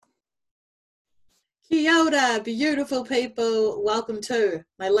Kia ora, beautiful people. Welcome to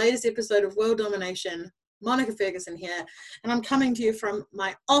my latest episode of World Domination. Monica Ferguson here, and I'm coming to you from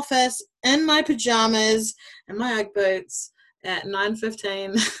my office in my pajamas and my Ugg boots at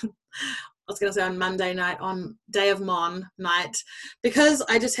 9:15. I was going to say on Monday night, on Day of Mon night, because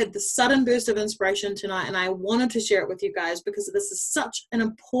I just had this sudden burst of inspiration tonight, and I wanted to share it with you guys because this is such an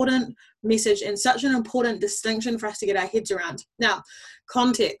important message and such an important distinction for us to get our heads around. Now,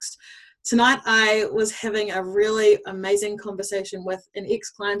 context. Tonight I was having a really amazing conversation with an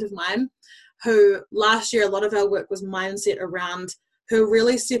ex-client of mine who last year a lot of our work was mindset around her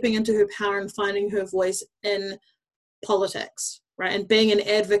really stepping into her power and finding her voice in politics, right? And being an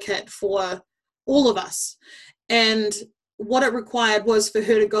advocate for all of us. And what it required was for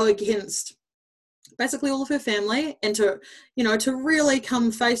her to go against basically all of her family and to really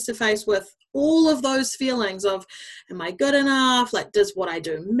come face to face with all of those feelings of, am I good enough? Like, does what I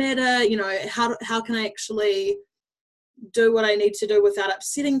do matter? How can I actually do what I need to do without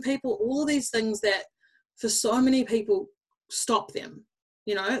upsetting people? All of these things that for so many people stop them.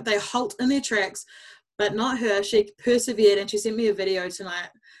 They halt in their tracks, but not her. She persevered and she sent me a video tonight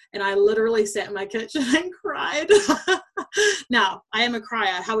and I literally sat in my kitchen and cried. Now, I am a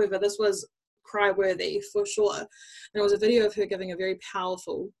crier. However, this was cry worthy for sure. And it was a video of her giving a very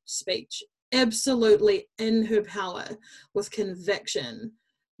powerful speech, absolutely in her power, with conviction,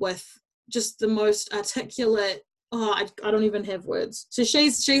 with just the most articulate, I don't even have words. So she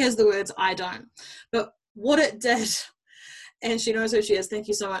has the words, I don't. But what it did, and she knows who she is, thank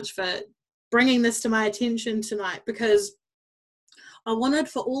you so much for bringing this to my attention tonight, because I wanted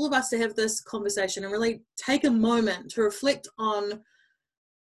for all of us to have this conversation and really take a moment to reflect on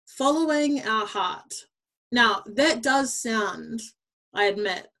following our heart. Now, that does sound, I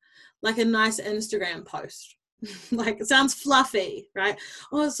admit, like a nice Instagram post. Like, it sounds fluffy, right?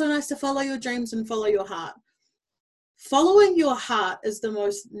 Oh, it's so nice to follow your dreams and follow your heart. Following your heart is the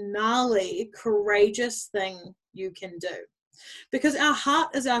most gnarly, courageous thing you can do, because our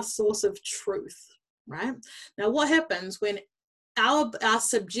heart is our source of truth, right? Now, what happens when our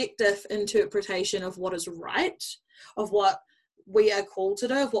subjective interpretation of what is right, of what we are called to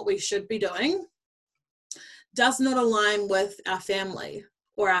do, of what we should be doing, does not align with our family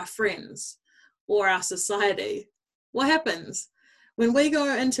or our friends or our society? What happens? When we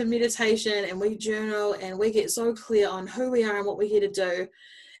go into meditation and we journal and we get so clear on who we are and what we're here to do,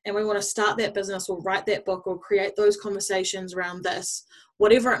 and we want to start that business or write that book or create those conversations around this,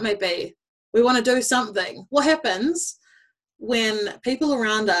 whatever it may be, we want to do something. What happens when people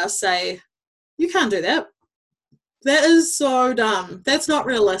around us say, you can't do that? That is so dumb. That's not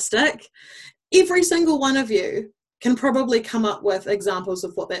realistic. Every single one of you can probably come up with examples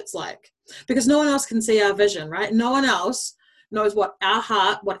of what that's like, because no one else can see our vision, right? No one else knows what our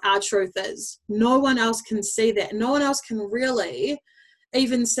heart, what our truth is. No one else can see that. No one else can really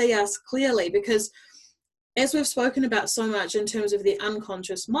even see us clearly, because as we've spoken about so much in terms of the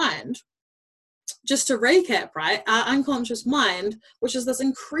unconscious mind, just to recap, right, our unconscious mind, which is this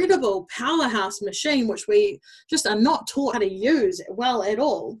incredible powerhouse machine, which we just are not taught how to use well at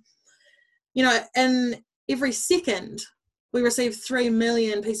all. In every second, we receive 3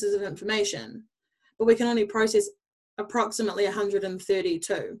 million pieces of information, but we can only process approximately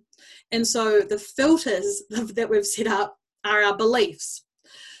 132. And so the filters that we've set up are our beliefs.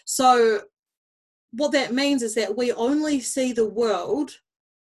 So what that means is that we only see the world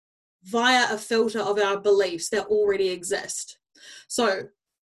via a filter of our beliefs that already exist. So,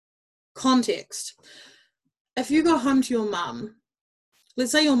 context. If you go home to your mum,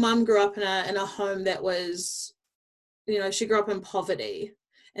 let's say your mum grew up in a home that was, she grew up in poverty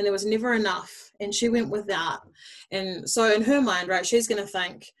and there was never enough and she went without. And so in her mind, right, she's going to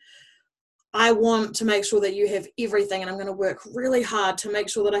think, I want to make sure that you have everything, and I'm going to work really hard to make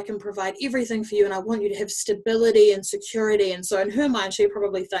sure that I can provide everything for you, and I want you to have stability and security. And so in her mind, she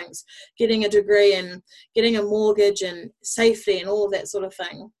probably thinks getting a degree and getting a mortgage and safety and all of that sort of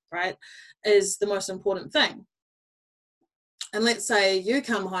thing, right, is the most important thing. And let's say you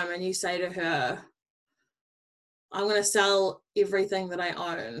come home and you say to her, I'm going to sell everything that I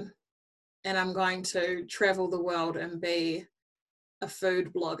own and I'm going to travel the world and be a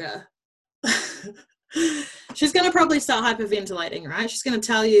food blogger. She's going to probably start hyperventilating, right? She's going to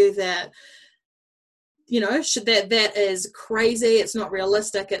tell you that, that is crazy. It's not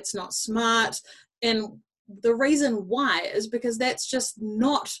realistic. It's not smart. And the reason why is because that's just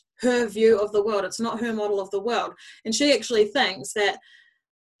not her view of the world. It's not her model of the world. And she actually thinks that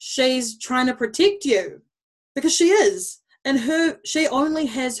she's trying to protect you, because she is. And she only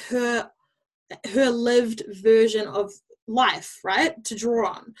has her lived version of life, right, to draw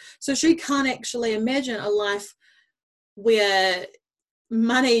on. So she can't actually imagine a life where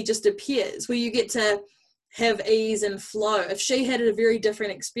money just appears, where you get to have ease and flow. If she had a very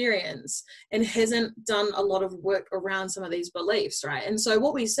different experience and hasn't done a lot of work around some of these beliefs, right? And so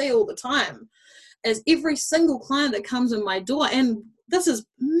what we see all the time is every single client that comes in my door, and this is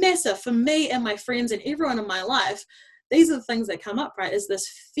massive for me and my friends and everyone in my life, these are the things that come up, right? Is this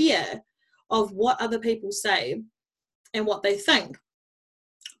fear of what other people say and what they think.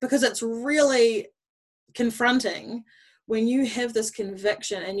 Because it's really confronting when you have this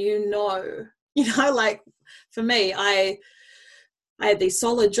conviction and like for me, I had these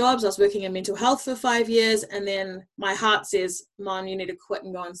solid jobs. I was working in mental health for 5 years, and then my heart says, Mom, you need to quit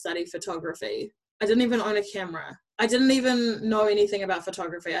and go and study photography. I didn't even own a camera. I didn't even know anything about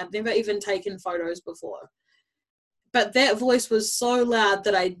photography. I'd never even taken photos before. But that voice was so loud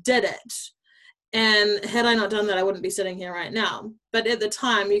that I did it. And had I not done that, I wouldn't be sitting here right now. But at the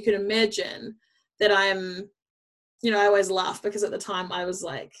time, you can imagine that I always laugh because at the time I was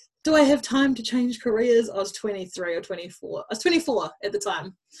like, do I have time to change careers? I was 23 or 24. I was 24 at the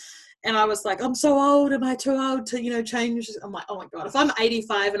time. And I was like, I'm so old. Am I too old to, change? I'm like, oh my God, if I'm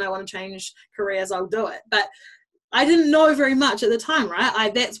 85 and I want to change careers, I'll do it. But I didn't know very much at the time,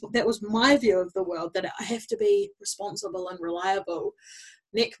 right? That was my view of the world, that I have to be responsible and reliable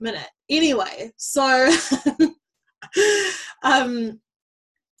next minute. Anyway, so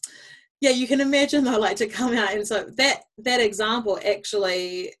you can imagine though, like to come out. And so that example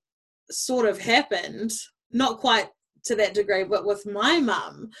actually sort of happened, not quite to that degree, but with my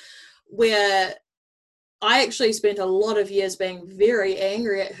mum, where I actually spent a lot of years being very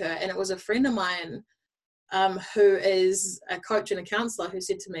angry at her. And it was a friend of mine who is a coach and a counselor who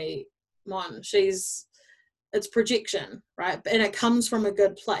said to me, Mon, it's projection, right? And it comes from a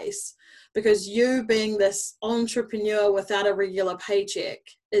good place, because you being this entrepreneur without a regular paycheck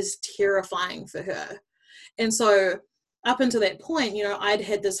is terrifying for her. And so up until that point, I'd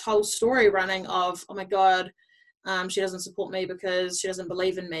had this whole story running of, oh my God, she doesn't support me because she doesn't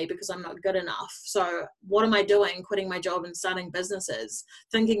believe in me because I'm not good enough. So what am I doing? Quitting my job and starting businesses,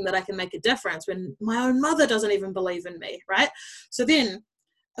 thinking that I can make a difference when my own mother doesn't even believe in me, right? So then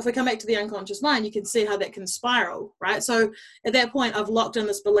if we come back to the unconscious mind, you can see how that can spiral, right? So at that point, I've locked in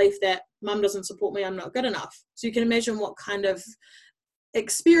this belief that mum doesn't support me, I'm not good enough. So you can imagine what kind of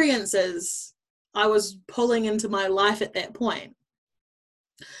experiences I was pulling into my life at that point.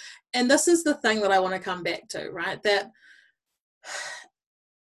 And this is the thing that I want to come back to, right? That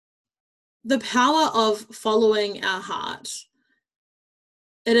the power of following our heart,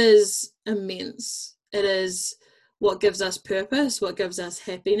 it is immense. It is what gives us purpose, what gives us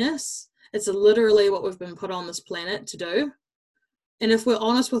happiness. It's literally what we've been put on this planet to do. And if we're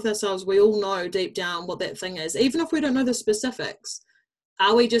honest with ourselves, we all know deep down what that thing is, even if we don't know the specifics.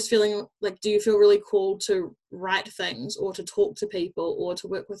 Are we just feeling like, do you feel really called to write things or to talk to people or to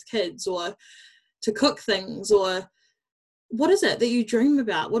work with kids or to cook things? Or what is it that you dream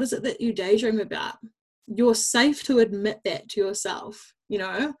about? What is it that you daydream about? You're safe to admit that to yourself,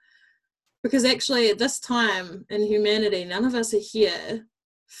 because actually at this time in humanity, none of us are here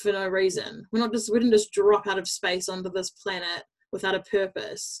for no reason. We didn't just drop out of space onto this planet without a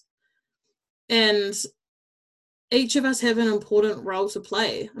purpose. And each of us have an important role to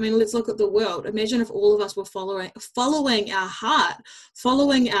play. I mean, let's look at the world. Imagine if all of us were following our heart,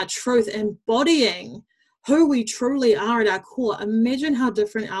 following our truth, embodying who we truly are at our core. Imagine how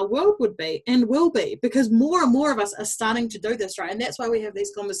different our world would be and will be, because more and more of us are starting to do this, right? And that's why we have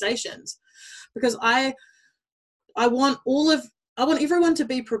these conversations, because I want everyone to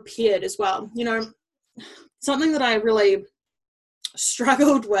be prepared as well. Something that I really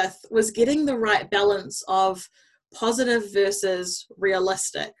struggled with was getting the right balance of positive versus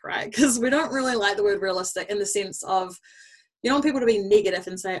realistic, right? Because we don't really like the word realistic in the sense of, you don't want people to be negative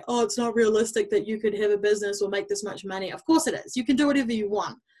and say, oh, it's not realistic that you could have a business or make this much money. Of course it is. You can do whatever you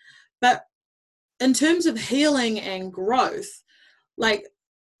want. But in terms of healing and growth, like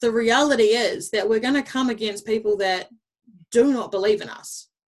the reality is that we're going to come against people that do not believe in us,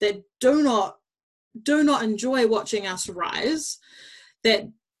 that do not enjoy watching us rise, that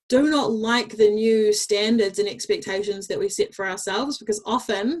do not like the new standards and expectations that we set for ourselves, because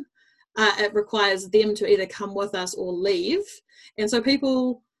often it requires them to either come with us or leave. And so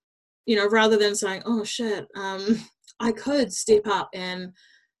people, rather than saying, oh shit, I could step up and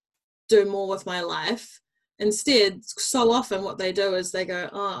do more with my life, instead, so often what they do is they go,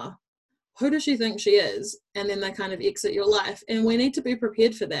 oh, who does she think she is? And then they kind of exit your life. And we need to be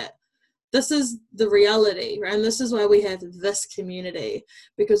prepared for that. this is the reality, right? And this is why we have this community,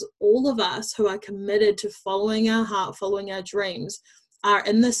 because all of us who are committed to following our heart, following our dreams, are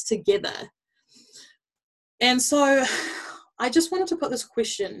in this together. And so I just wanted to put this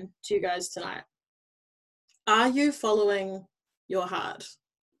question to you guys tonight. Are you following your heart?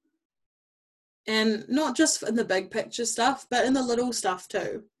 And not just in the big picture stuff, but in the little stuff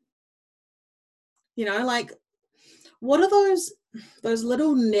too. You know, like, what are those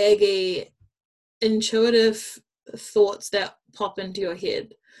little naggy, intuitive thoughts that pop into your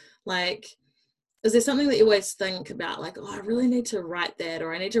head? Like, is there something that you always think about, like, oh, I really need to write that,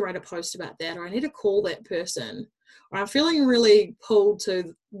 or I need to write a post about that, or I need to call that person, or I'm feeling really pulled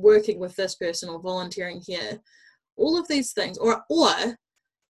to working with this person or volunteering here? All of these things, or I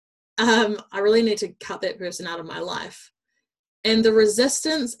really need to cut that person out of my life. And the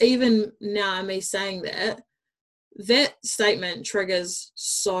resistance, even now, me saying that statement triggers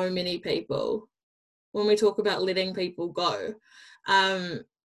so many people when we talk about letting people go. And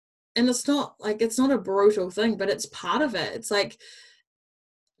it's not a brutal thing, but it's part of it. It's like,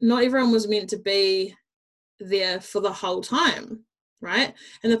 not everyone was meant to be there for the whole time, right?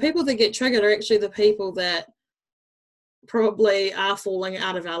 And the people that get triggered are actually the people that probably are falling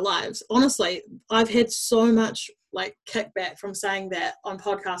out of our lives. Honestly, I've had so much like kickback from saying that on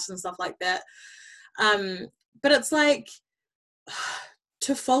podcasts and stuff like that. But it's like,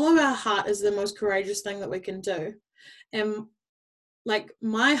 to follow our heart is the most courageous thing that we can do. And like,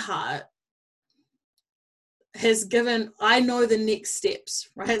 my heart has given, I know the next steps,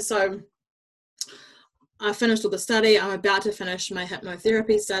 right? So I finished all the study. I'm about to finish my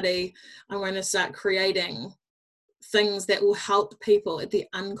hypnotherapy study. I'm going to start creating things that will help people at the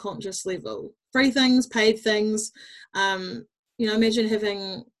unconscious level. Free things, paid things. Imagine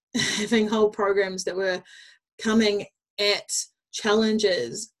having whole programs that were coming at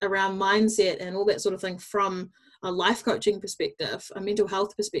challenges around mindset and all that sort of thing from a life coaching perspective, a mental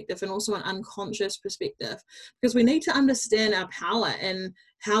health perspective, and also an unconscious perspective, because we need to understand our power and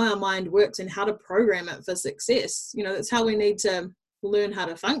how our mind works and how to program it for success. That's how we need to learn how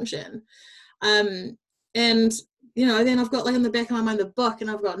to function. Then I've got, like, in the back of my mind, the book,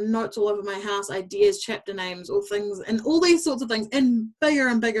 and I've got notes all over my house, ideas, chapter names, all things, and all these sorts of things, and bigger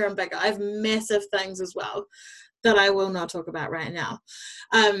and bigger and bigger. I have massive things as well that I will not talk about right now.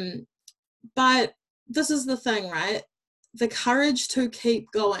 But this is the thing, right? The courage to keep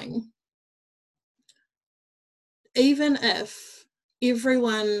going, even if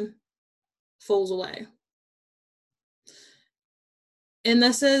everyone falls away. And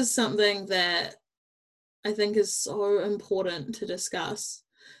this is something that I think is so important to discuss,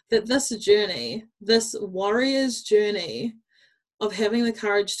 that this journey, this warrior's journey of having the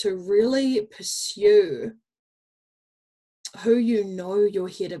courage to really pursue who you know you're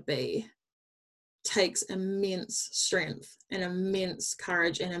here to be, takes immense strength and immense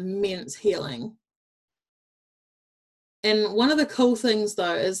courage and immense healing. And one of the cool things,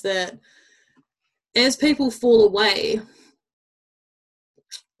 though, is that as people fall away,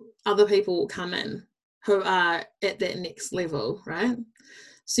 other people will come in who are at that next level, right?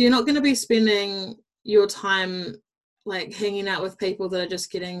 So you're not going to be spending your time like hanging out with people that are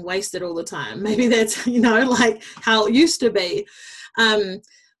just getting wasted all the time. Maybe that's, like how it used to be.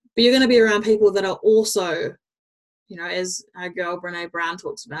 But you're going to be around people that are also, as our girl Brene Brown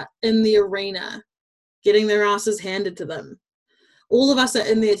talks about, in the arena, getting their asses handed to them. All of us are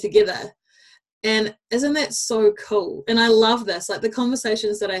in there together. And isn't that so cool? And I love this. Like, the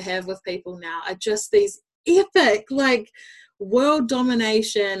conversations that I have with people now are just these epic, like, world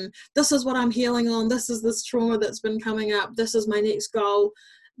domination. This is what I'm healing on. This is this trauma that's been coming up. This is my next goal.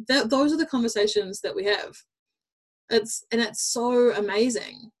 Those are the conversations that we have. It's so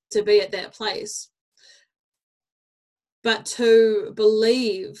amazing to be at that place. But to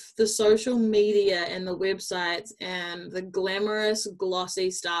believe the social media and the websites and the glamorous, glossy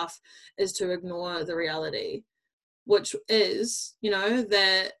stuff is to ignore the reality, which is,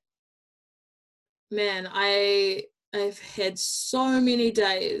 that, man, I've had so many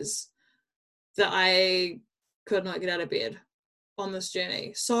days that I could not get out of bed on this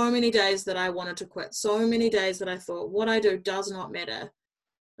journey. So many days that I wanted to quit. So many days that I thought, what I do does not matter.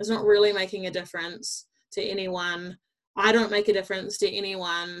 It's not really making a difference to anyone. I don't make a difference to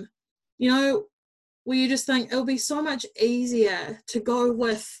anyone. Where you just think it'll be so much easier to go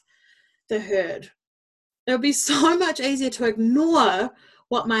with the herd. It'll be so much easier to ignore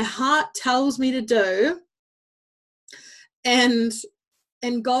what my heart tells me to do and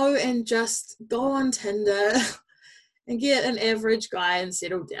go and just go on Tinder and get an average guy and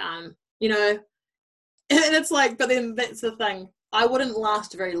settle down, And it's like, but then that's the thing. I wouldn't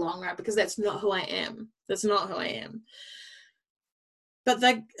last very long, right? Because that's not who I am. That's not who I am. But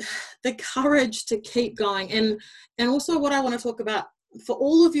the courage to keep going, and also what I want to talk about for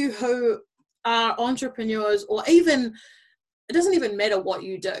all of you who are entrepreneurs, or even, it doesn't even matter what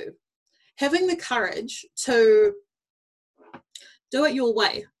you do, having the courage to do it your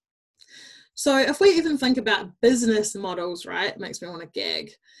way. So if we even think about business models, right, it makes me want to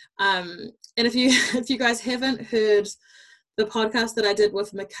gag. And if you guys haven't heard the podcast that I did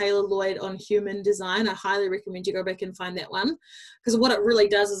with Michaela Lloyd on human design, I highly recommend you go back and find that one, because what it really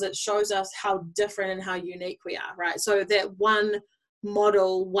does is it shows us how different and how unique we are, right? So that one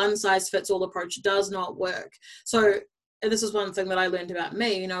model, one size fits all approach does not work. So, and this is one thing that I learned about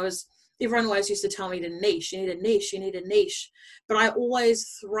me, is everyone always used to tell me to niche, you need a niche, you need a niche. But I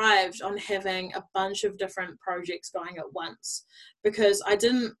always thrived on having a bunch of different projects going at once, because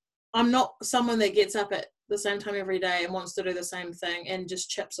I'm not someone that gets up at the same time every day and wants to do the same thing and just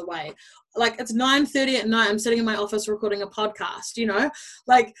chips away. Like, it's 9:30 at night, I'm sitting in my office recording a podcast,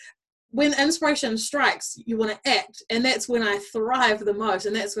 like when inspiration strikes, you want to act, and that's when I thrive the most,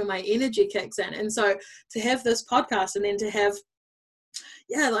 and that's when my energy kicks in. And so to have this podcast, and then to have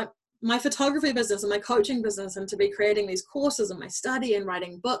like my photography business and my coaching business, and to be creating these courses and my study and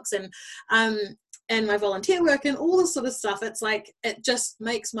writing books and my volunteer work and all this sort of stuff, it's like, it just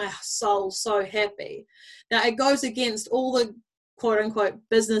makes my soul so happy. Now, it goes against all the quote unquote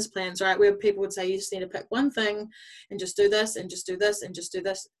business plans, right, where people would say you just need to pick one thing and just do this and just do this and just do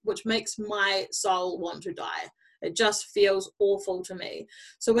this, which makes my soul want to die. It just feels awful to me.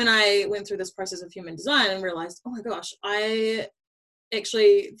 So when I went through this process of human design and realized, oh my gosh, the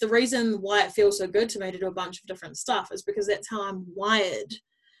reason why it feels so good to me to do a bunch of different stuff is because that's how I'm wired.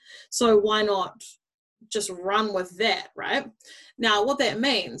 So why not just run with that, right? Now, what that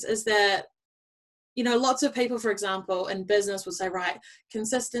means is that, lots of people, for example, in business would say, right,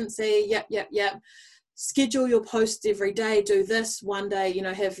 consistency, yep. Schedule your posts every day, do this one day,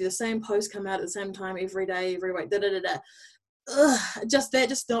 have the same post come out at the same time every day, every week, That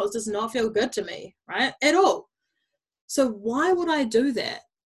does not feel good to me, right? At all. So why would I do that?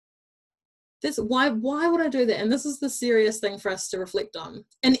 Why would I do that? And this is the serious thing for us to reflect on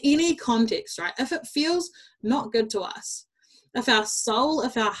in any context, right? If it feels not good to us, if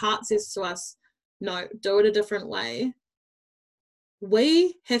our heart says to us, no, do it a different way,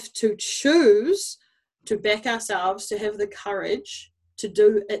 we have to choose to back ourselves, to have the courage to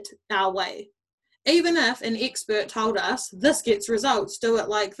do it our way. Even if an expert told us, this gets results, do it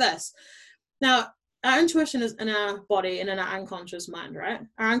like this. Now, our intuition is in our body and in our unconscious mind, right?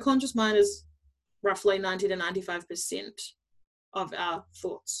 Our unconscious mind is roughly 90 to 95% of our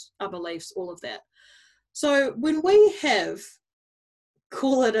thoughts, our beliefs, all of that. So when we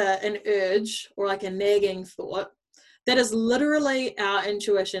call it an urge or like a nagging thought, that is literally our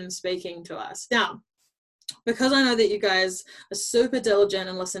intuition speaking to us. Now, because I know that you guys are super diligent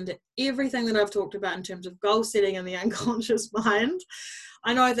and listen to everything that I've talked about in terms of goal setting in the unconscious mind,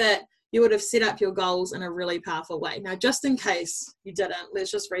 I know that you would have set up your goals in a really powerful way. Now, just in case you didn't, let's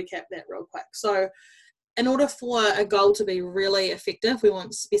just recap that real quick. So in order for a goal to be really effective, we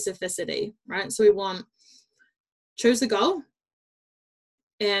want specificity, right? So we want, choose the goal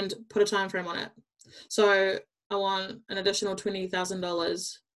and put a time frame on it. So I want an additional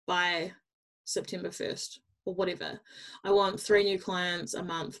 $20,000 by September 1st or whatever. I want 3 new clients a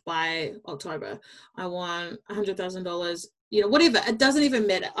month by October. I want $100,000, whatever. It doesn't even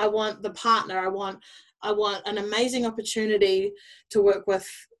matter. I want the partner. I want an amazing opportunity to work with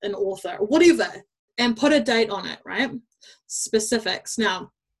an author, whatever, and put a date on it, right? Specifics.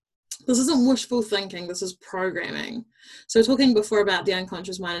 Now, this isn't wishful thinking. This is programming. So talking before about the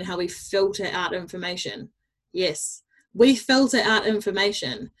unconscious mind and how we filter out information. Yes, we filter out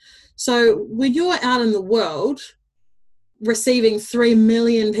information. So when you're out in the world receiving 3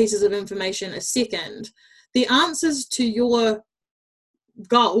 million pieces of information a second, the answers to your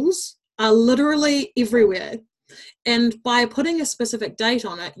goals are literally everywhere. And by putting a specific date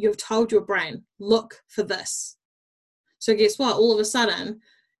on it, you've told your brain, look for this. So guess what? All of a sudden,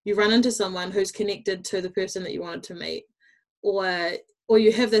 you run into someone who's connected to the person that you wanted to meet. Or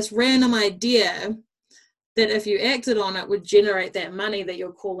you have this random idea that if you acted on it would generate that money that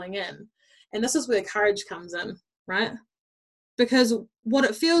you're calling in. And this is where courage comes in, right? Because what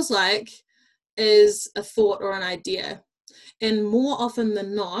it feels like is a thought or an idea. And more often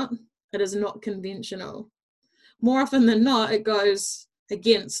than not, it is not conventional. More often than not, it goes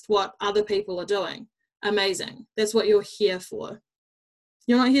against what other people are doing. Amazing. That's what you're here for.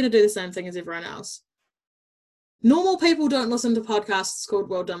 You're not here to do the same thing as everyone else. Normal people don't listen to podcasts called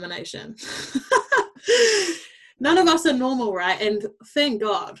World Domination. None of us are normal, right? And thank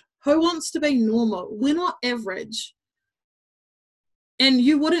God. Who wants to be normal? We're not average. And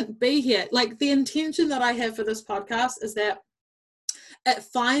you wouldn't be here. Like, the intention that I have for this podcast is that it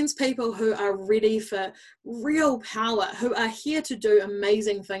finds people who are ready for real power, who are here to do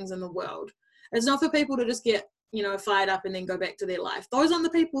amazing things in the world. It's not for people to just get, fired up and then go back to their life. Those aren't the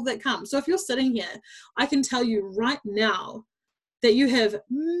people that come. So if you're sitting here, I can tell you right now that you have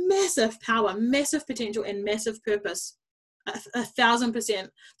massive power, massive potential, and massive purpose. 1,000%.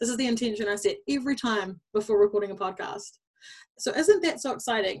 This is the intention I set every time before recording a podcast. So isn't that so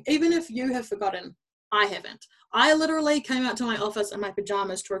exciting? Even if you have forgotten, I haven't. I literally came out to my office in my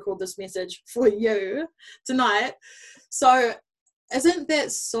pajamas to record this message for you tonight. So isn't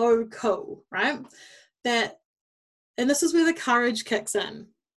that so cool, right? And this is where the courage kicks in,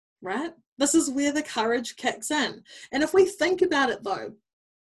 right? This is where the courage kicks in. And if we think about it though,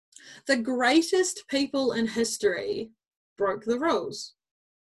 the greatest people in history broke the rules.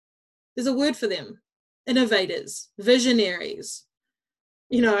 There's a word for them. Innovators, visionaries,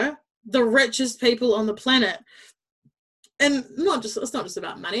 the richest people on the planet. And it's not just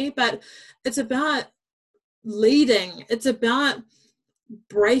about money, but it's about leading. It's about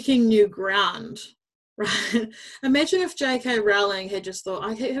breaking new ground, right? Imagine if J.K. Rowling had just thought,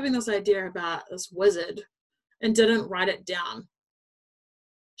 I keep having this idea about this wizard, and didn't write it down.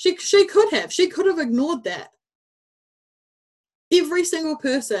 She could have ignored that. Every single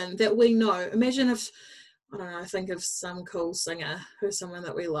person that we know, imagine if, I don't know, think of some cool singer who's someone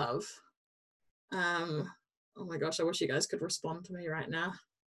that we love. Oh my gosh, I wish you guys could respond to me right now.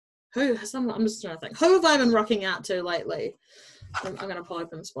 I'm just trying to think. Who have I been rocking out to lately? I'm going to pull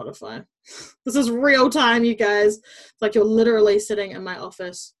open Spotify. This is real time, you guys. It's like you're literally sitting in my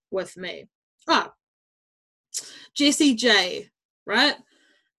office with me. Oh, Jessie J, right?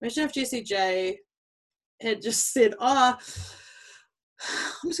 Imagine if Jessie J had just said, I'm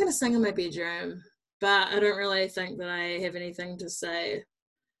just going to sing in my bedroom, but I don't really think that I have anything to say.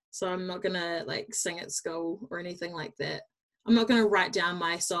 So I'm not going to sing at school or anything like that. I'm not going to write down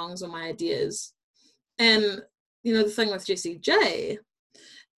my songs or my ideas. And, the thing with Jessie J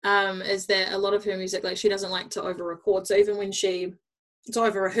is that a lot of her music, she doesn't like to over-record. So even when it's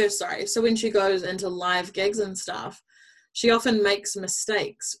over-rehearse, sorry. So when she goes into live gigs and stuff, she often makes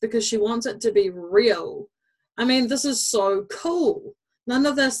mistakes because she wants it to be real. I mean, this is so cool. None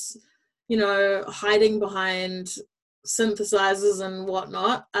of this, hiding behind synthesizers and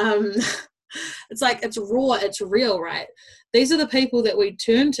whatnot. It's it's raw, it's real, right? These are the people that we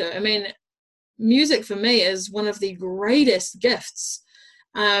turn to. I mean, music for me is one of the greatest gifts.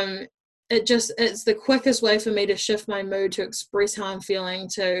 It's the quickest way for me to shift my mood, to express how I'm feeling,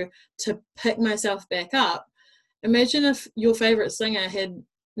 to pick myself back up. Imagine if your favorite singer had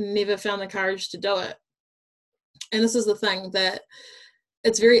never found the courage to do it. And this is the thing, that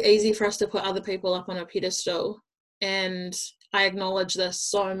it's very easy for us to put other people up on a pedestal. And I acknowledge this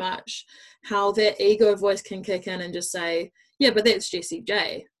so much, how that ego voice can kick in and just say, yeah, but that's Jessie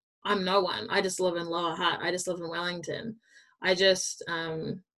J. I'm no one. I just live in Lower Hutt. I just live in Wellington. I just,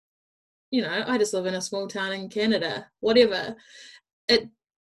 I just live in a small town in Canada, whatever.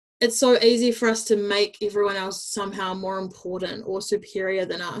 It's so easy for us to make everyone else somehow more important or superior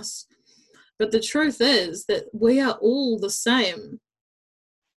than us. But the truth is that we are all the same.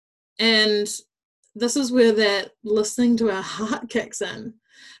 And this is where that listening to our heart kicks in.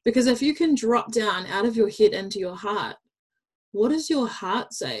 Because if you can drop down out of your head into your heart, what does your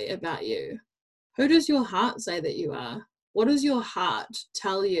heart say about you? Who does your heart say that you are? What does your heart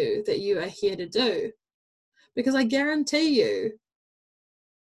tell you that you are here to do? Because I guarantee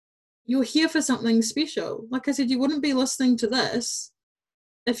you're here for something special. Like I said, you wouldn't be listening to this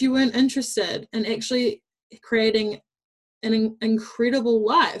if you weren't interested in actually creating an incredible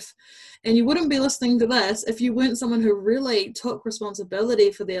life. And you wouldn't be listening to this if you weren't someone who really took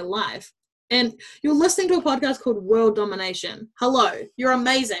responsibility for their life. And you're listening to a podcast called World Domination. Hello, you're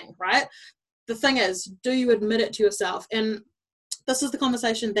amazing, right? The thing is, do you admit it to yourself? And this is the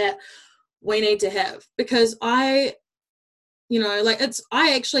conversation that we need to have, because I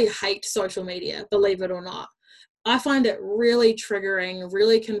actually hate social media, believe it or not. I find it really triggering,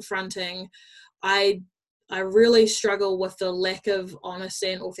 really confronting. I really struggle with the lack of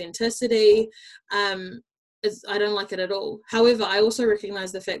honesty and authenticity. I don't like it at all. However, I also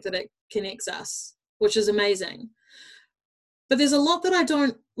recognize the fact that it connects us, which is amazing. But there's a lot that I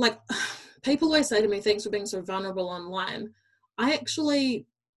don't like. People always say to me, thanks for being so vulnerable online. I actually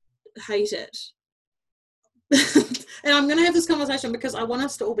hate it. And I'm going to have this conversation because I want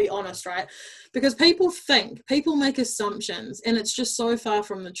us to all be honest, right? Because people make assumptions, and it's just so far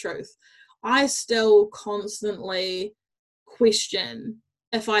from the truth. I still constantly question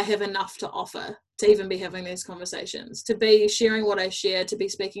if I have enough to offer to even be having these conversations, to be sharing what I share, to be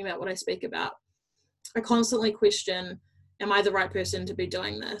speaking about what I speak about. I constantly question, am I the right person to be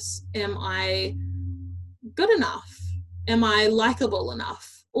doing this? Am I good enough? Am I likable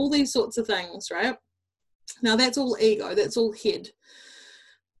enough? All these sorts of things, right? Now that's all ego, that's all head.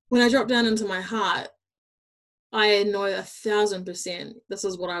 When I drop down into my heart, I know 1,000% this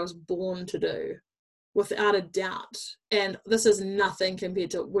is what I was born to do, without a doubt. And this is nothing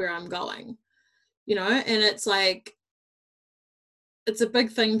compared to where I'm going, you know? And it's like, it's a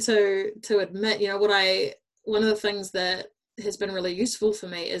big thing to admit, you know, one of the things that has been really useful for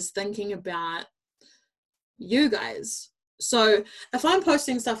me is thinking about you guys. So if I'm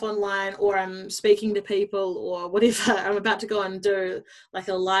posting stuff online, or I'm speaking to people, or whatever, I'm about to go and do like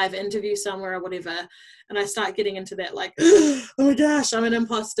a live interview somewhere or whatever, and I start getting into that like, oh my gosh, I'm an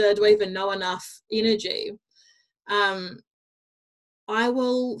imposter, do I even know enough energy? I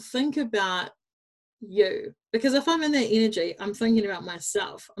will think about you, because if I'm in that energy, I'm thinking about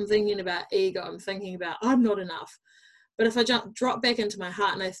myself, I'm thinking about ego, I'm thinking about I'm not enough. But if I drop back into my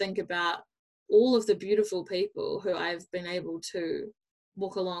heart and I think about all of the beautiful people who I've been able to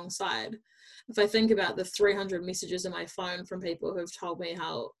walk alongside, if I think about the 300 messages in my phone from people who've told me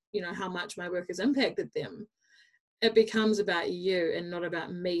how, you know, how much my work has impacted them, it becomes about you and not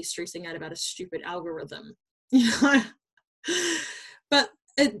about me stressing out about a stupid algorithm, you know. But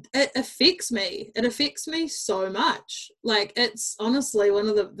it affects me. It affects me so much. Like, it's honestly one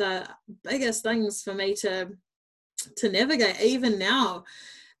of the biggest things for me to navigate even now,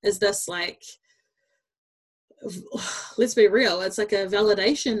 is this, like, let's be real, it's like a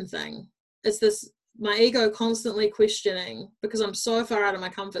validation thing. It's this, my ego constantly questioning, because I'm so far out of my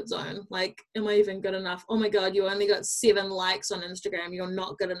comfort zone. Like, am I even good enough? Oh my God, you only got 7 likes on Instagram. You're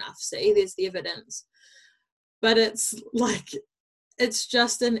not good enough. See, there's the evidence. But it's like, it's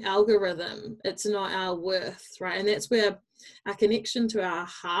just an algorithm. It's not our worth, right? And that's where our connection to our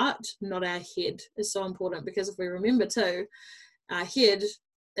heart, not our head, is so important. Because if we remember too, our head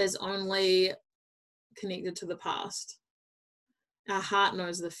is only connected to the past. Our heart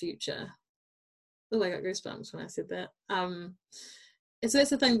knows the future. Oh, I got goosebumps when I said that. And so that's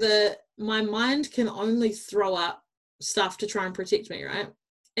the thing, that my mind can only throw up stuff to try and protect me, right?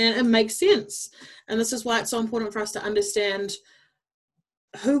 And it makes sense. And this is why it's so important for us to understand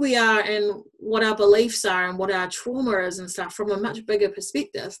who we are and what our beliefs are and what our trauma is and stuff from a much bigger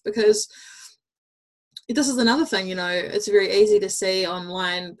perspective. Because this is another thing, you know, it's very easy to see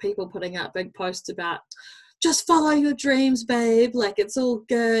online people putting up big posts about, just follow your dreams, babe, like, it's all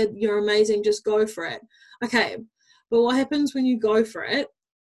good, you're amazing, just go for it. Okay, but what happens when you go for it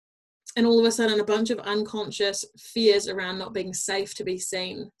and all of a sudden a bunch of unconscious fears around not being safe to be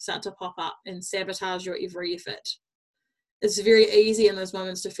seen start to pop up and sabotage your every effort? It's very easy in those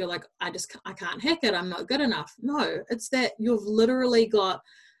moments to feel like, I can't hack it, I'm not good enough. No, it's that you've literally got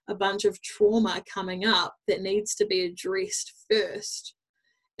a bunch of trauma coming up that needs to be addressed first.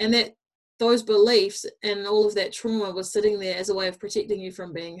 And that those beliefs and all of that trauma was sitting there as a way of protecting you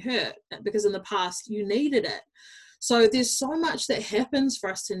from being hurt, because in the past you needed it. So there's so much that happens for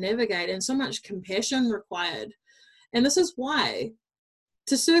us to navigate, and so much compassion required. And this is why,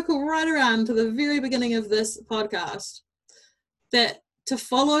 to circle right around to the very beginning of this podcast, that to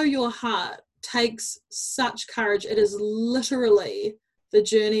follow your heart takes such courage. It is literally the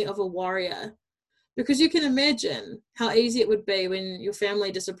journey of a warrior. Because you can imagine how easy it would be when your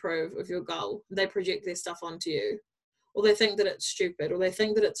family disapprove of your goal. They project their stuff onto you, or they think that it's stupid, or they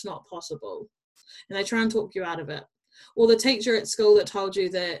think that it's not possible, and they try and talk you out of it. Or the teacher at school that told you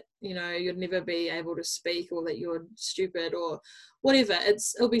that, you know, you'd never be able to speak, or that you're stupid, or whatever.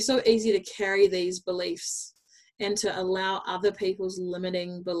 It'll be so easy to carry these beliefs and to allow other people's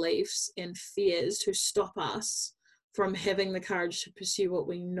limiting beliefs and fears to stop us from having the courage to pursue what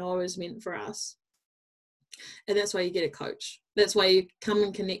we know is meant for us. And that's why you get a coach. That's why you come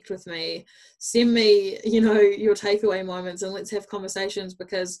and connect with me. Send me, you know, your takeaway moments, and let's have conversations,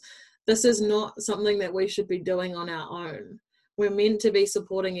 because this is not something that we should be doing on our own. We're meant to be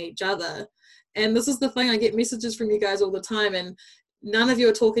supporting each other. And this is the thing, I get messages from you guys all the time, and none of you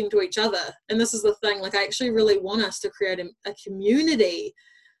are talking to each other. And this is the thing, like, I actually really want us to create a community.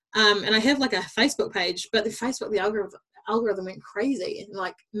 And I have like a Facebook page, but the algorithm went crazy.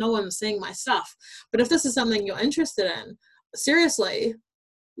 Like, no one's seeing my stuff. But if this is something you're interested in, seriously,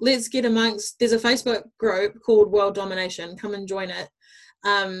 let's get amongst, there's a Facebook group called World Domination. Come and join it.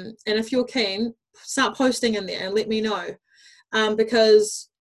 And if you're keen, start posting in there and let me know. Because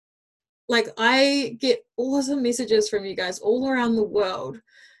like, I get awesome messages from you guys all around the world,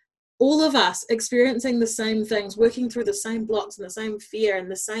 all of us experiencing the same things, working through the same blocks and the same fear and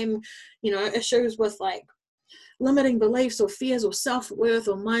the same, issues with like limiting beliefs or fears or self-worth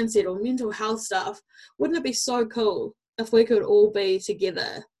or mindset or mental health stuff. Wouldn't it be so cool if we could all be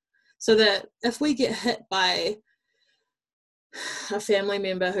together, so that if we get hit by a family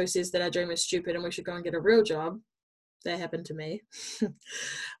member who says that our dream is stupid and we should go and get a real job, that happened to me,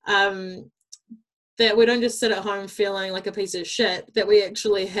 that we don't just sit at home feeling like a piece of shit, that we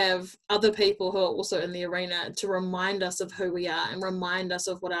actually have other people who are also in the arena to remind us of who we are and remind us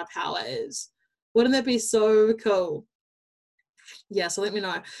of what our power is. Wouldn't that be so cool? Yeah, so let me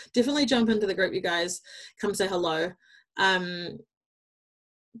know. Definitely jump into the group, you guys. Come say hello.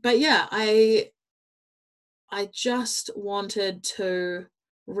 But yeah, I just wanted to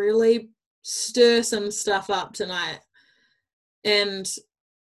really stir some stuff up tonight. And,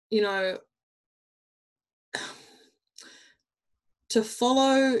 to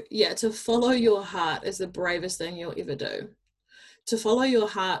follow your heart is the bravest thing you'll ever do. To follow your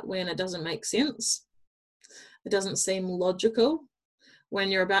heart when it doesn't make sense, it doesn't seem logical, when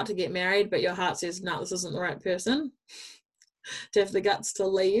you're about to get married but your heart says, no, this isn't the right person. To have the guts to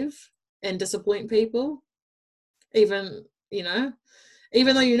leave and disappoint people, even though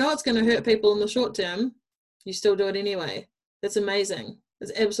it's going to hurt people in the short term, you still do it anyway. That's amazing.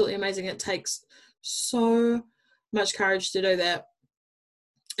 It's absolutely amazing. It takes so much courage to do that.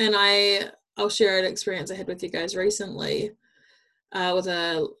 And I'll share an experience I had with you guys recently with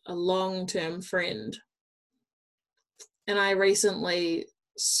a long-term friend. And I recently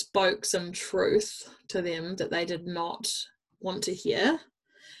spoke some truth to them that they did not want to hear.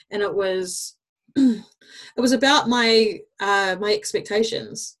 And it was about my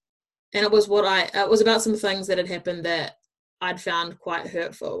expectations. And it was about some things that had happened that I'd found quite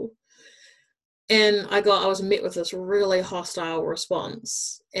hurtful. And I was met with this really hostile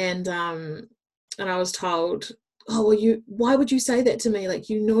response. And I was told, oh, well, why would you say that to me? Like,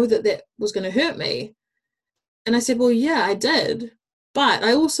 that was going to hurt me. And I said, well, yeah, I did. But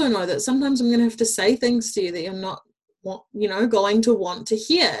I also know that sometimes I'm going to have to say things to you that you're not, going to want to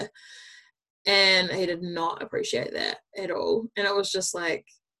hear. And he did not appreciate that at all. And it was just like,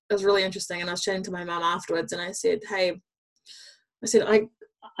 it was really interesting. And I was chatting to my mum afterwards and I said, I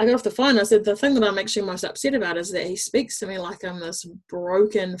got off the phone. I said, the thing that I'm actually most upset about is that he speaks to me like I'm this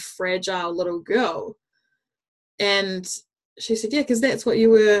broken, fragile little girl. And she said, yeah, because that's what you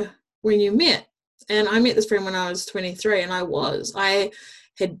were when you met. And I met this friend when I was 23, and I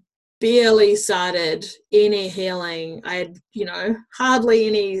had barely started any healing. I had, hardly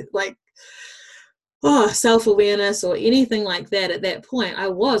any self-awareness or anything like that at that point. I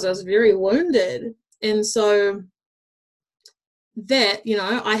was very wounded. And so that,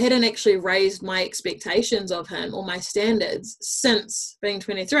 I hadn't actually raised my expectations of him or my standards since being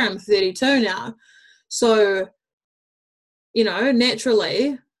 23. I'm 32 now. So,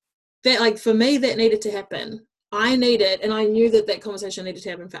 naturally, that, for me, that needed to happen. I needed, and I knew that conversation needed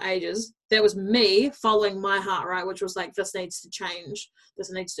to happen for ages. That was me following my heart, right? Which was like, this needs to change.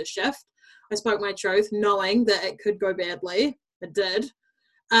 This needs to shift. I spoke my truth, knowing that it could go badly. It did.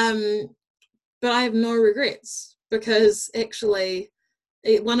 But I have no regrets, because actually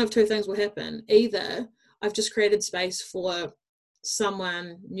one of two things will happen. Either I've just created space for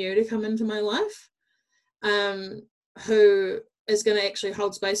someone new to come into my life, who is going to actually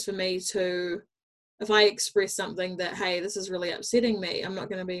hold space for me to, if I express something that, hey, this is really upsetting me, I'm not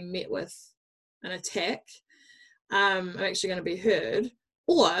going to be met with an attack. I'm actually going to be heard.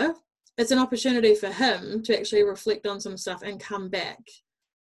 Or it's an opportunity for him to actually reflect on some stuff and come back,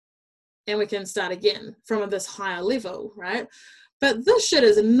 and we can start again from this higher level, right? But this shit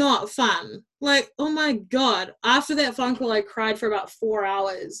is not fun. Like, oh my God, after that phone call, I cried for about 4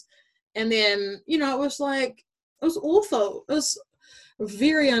 hours. And then, it was like, it was awful. It was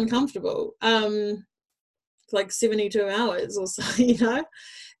very uncomfortable. Like 72 hours or so,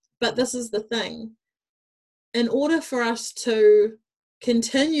 But this is the thing. In order for us to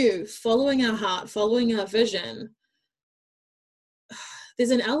continue following our heart, following our vision,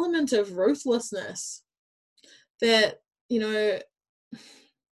 there's an element of ruthlessness that, I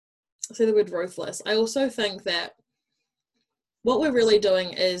say the word ruthless. I also think that what we're really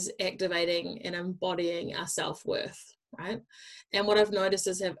doing is activating and embodying our self-worth, right? And what I've noticed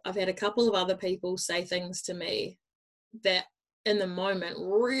is I've had a couple of other people say things to me that in the moment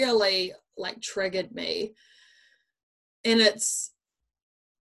really triggered me. And it's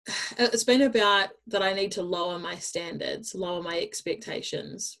been about that I need to lower my standards, lower my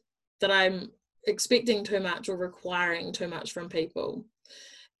expectations, that I'm expecting too much or requiring too much from people.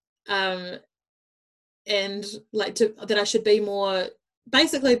 And that I should be more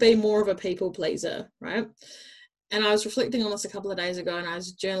basically be more of a people pleaser, right? And I was reflecting on this a couple of days ago, and I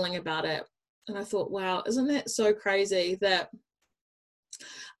was journaling about it, and I thought, wow, isn't that so crazy that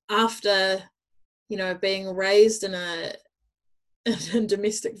after, you know, being raised in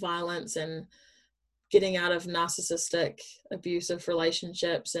domestic violence and getting out of narcissistic abusive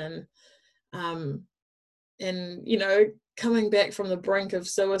relationships and you know, coming back from the brink of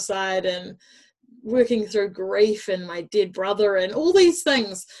suicide and working through grief and my dead brother and all these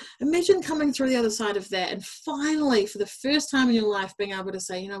things, imagine coming through the other side of that and finally, for the first time in your life, being able to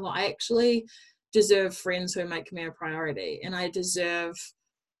say, you know what, I actually deserve friends who make me a priority, and I deserve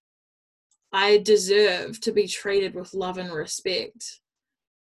to be treated with love and respect.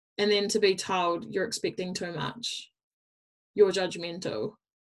 And then to be told you're expecting too much, you're judgmental.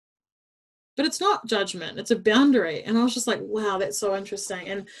 But it's not judgment, it's a boundary. And I was just like, wow, that's so interesting.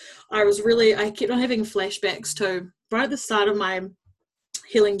 And I kept on having flashbacks to right at the start of my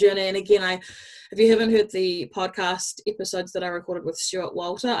healing journey. And again, if you haven't heard the podcast episodes that I recorded with Stuart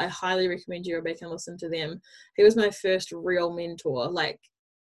Walter, I highly recommend you go back and listen to them. He was my first real mentor, like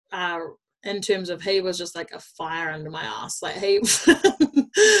in terms of, he was just like a fire under my ass. Like he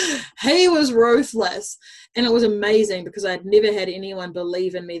was ruthless, and it was amazing because I'd never had anyone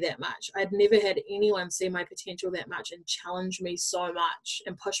believe in me that much. I'd never had anyone see my potential that much and challenge me so much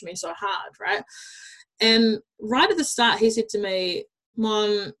and push me so hard, right? And right at the start, he said to me,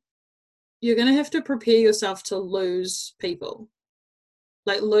 Mon, you're going to have to prepare yourself to lose people,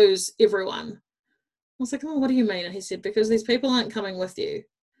 like lose everyone. I was like, oh, what do you mean? And he said, because these people aren't coming with you.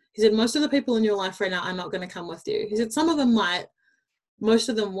 He said, most of the people in your life right now are not going to come with you. He said, some of them might, most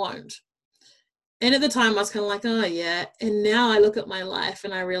of them won't. And at the time I was kind of like, oh yeah. And now I look at my life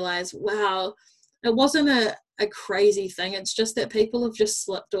and I realize, wow, it wasn't a crazy thing. It's just that people have just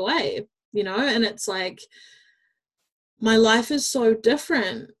slipped away, you know? And it's like, my life is so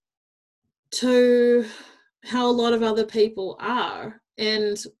different to how a lot of other people are.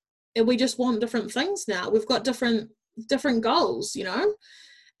 And we just want different things now. We've got different goals, you know?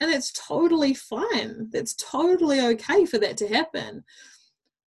 And it's totally fine. It's totally okay for that to happen.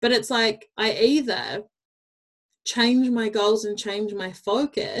 But it's like, I either change my goals and change my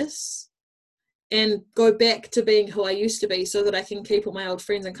focus and go back to being who I used to be so that I can keep all my old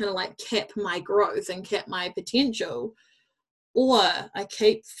friends and kind of like cap my growth and cap my potential, or I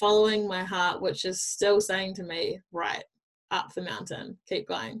keep following my heart, which is still saying to me, right, up the mountain, keep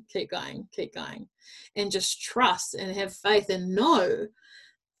going, keep going, keep going, and just trust and have faith and know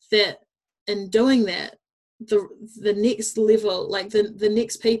that in doing that, the next level, like the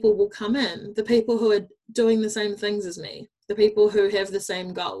next people will come in, the people who are doing the same things as me, the people who have the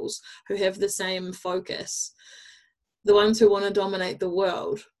same goals, who have the same focus, the ones who want to dominate the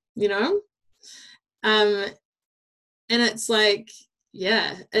world, you know? And it's like,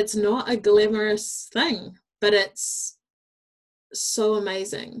 yeah, it's not a glamorous thing, but it's so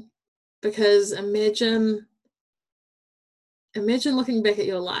amazing, because imagine looking back at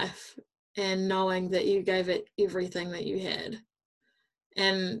your life and knowing that you gave it everything that you had.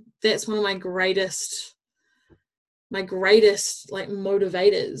 And that's one of my greatest like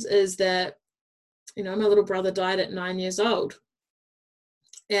motivators, is that, you know, my little brother died at 9 years old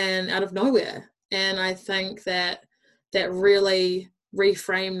and out of nowhere. And I think that really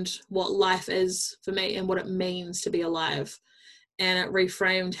reframed what life is for me and what it means to be alive. And it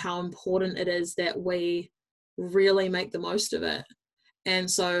reframed how important it is that we really make the most of it. And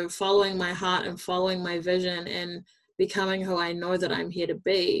so following my heart and following my vision and becoming who I know that I'm here to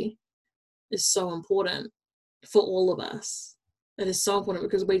be is so important for all of us. It is so important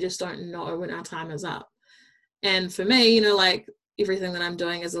because we just don't know when our time is up. And for me, you know, like everything that I'm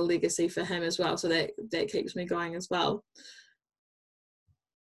doing is a legacy for him as well. So that keeps me going as well.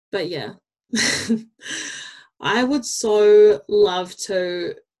 But yeah, I would so love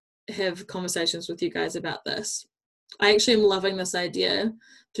to have conversations with you guys about this. I actually am loving this idea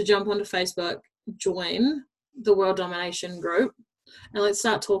to jump onto Facebook, join the World Domination group, and let's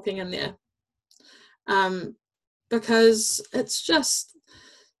start talking in there. Because it's just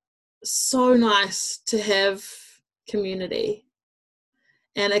so nice to have community.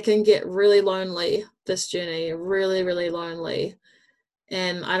 And it can get really lonely, this journey, really, really lonely.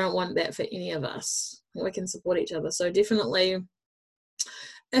 And I don't want that for any of us. We can support each other. So definitely,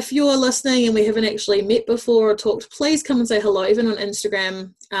 if you're listening and we haven't actually met before or talked, please come and say hello, even on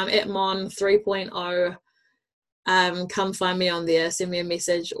Instagram, at Mon 3.0. Come find me on there, send me a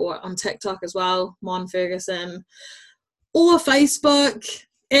message, or on TikTok as well, Mon Ferguson, or Facebook.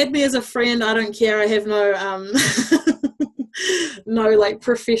 Add me as a friend. I don't care. I have no no like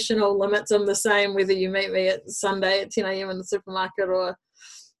professional limits. I'm the same whether you meet me at Sunday at 10 a.m. in the supermarket or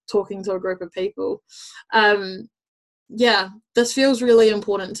talking to a group of people. Yeah, this feels really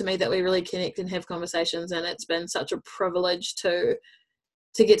important to me, that we really connect and have conversations, and it's been such a privilege to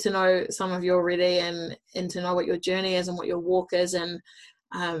get to know some of you already, and to know what your journey is and what your walk is, and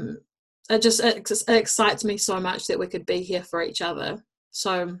it excites me so much that we could be here for each other.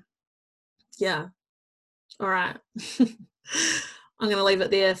 So yeah, all right. I'm going to leave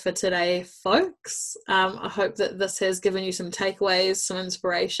it there for today, folks. I hope that this has given you some takeaways, some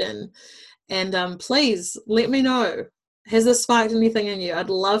inspiration, and please let me know, has this sparked anything in you? I'd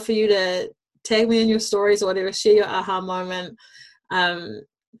love for you to tag me in your stories or whatever, share your aha moment.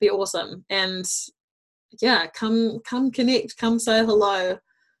 Be awesome. And yeah, come connect, come say hello.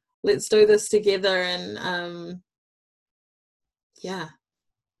 Let's do this together. And yeah,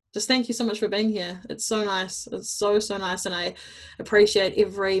 just thank you so much for being here. It's so nice. It's so nice. And I appreciate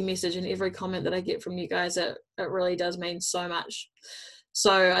every message and every comment that I get from you guys. It really does mean so much.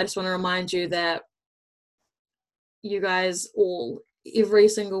 So I just want to remind you that you guys all, every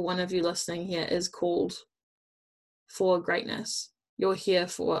single one of you listening here, is called for greatness. You're here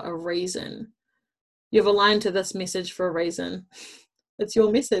for a reason. You've aligned to this message for a reason. It's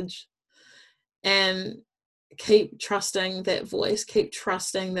your message. And keep trusting that voice. Keep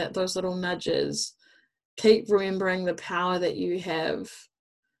trusting that those little nudges. Keep remembering the power that you have,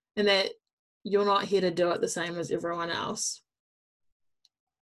 and that you're not here to do it the same as everyone else.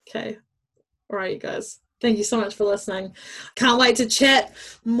 Okay. All right, you guys. Thank you so much for listening. Can't wait to chat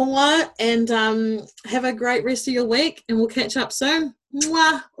more, and have a great rest of your week, and we'll catch up soon.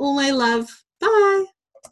 Mwah. All my love. Bye.